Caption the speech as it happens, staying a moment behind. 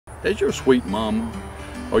Has your sweet mama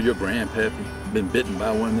or your grandpappy been bitten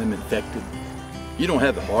by one of them infected? You don't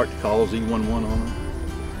have the heart to call Z11 on them?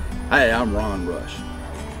 Hey, I'm Ron Rush,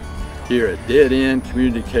 here at Dead End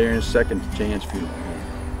Community Care and Second Chance Funeral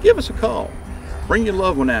Home. Give us a call. Bring your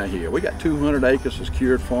loved one out here. We got 200 acres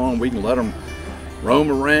secured for them. We can let them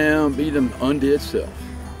roam around, be them undead self.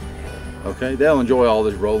 Okay, they'll enjoy all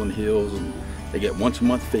these rolling hills, and they get once a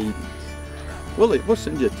month feeding. We'll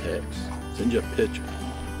send you a text, send you a picture,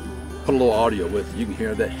 put a little audio with it. You can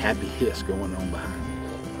hear that happy hiss going on behind you.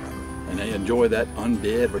 And they enjoy that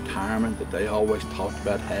undead retirement that they always talked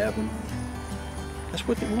about having. That's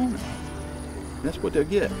what they want. That's what they'll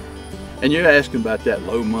get. And you're asking about that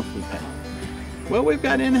low monthly payment. Well, we've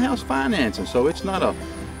got in-house financing, so it's not a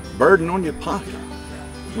burden on your pocket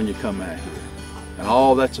when you come out here. And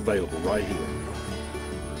all that's available right here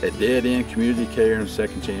at Dead End Community Care and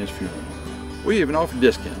Second Chance Funeral. We even offer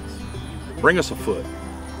discounts. Bring us a foot.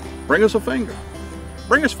 Bring us a finger.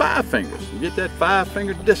 Bring us 5 fingers. You get that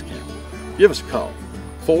 5-finger discount. Give us a call.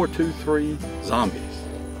 423-ZOMBIES.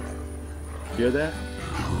 Hear that?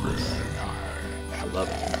 I love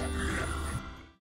it.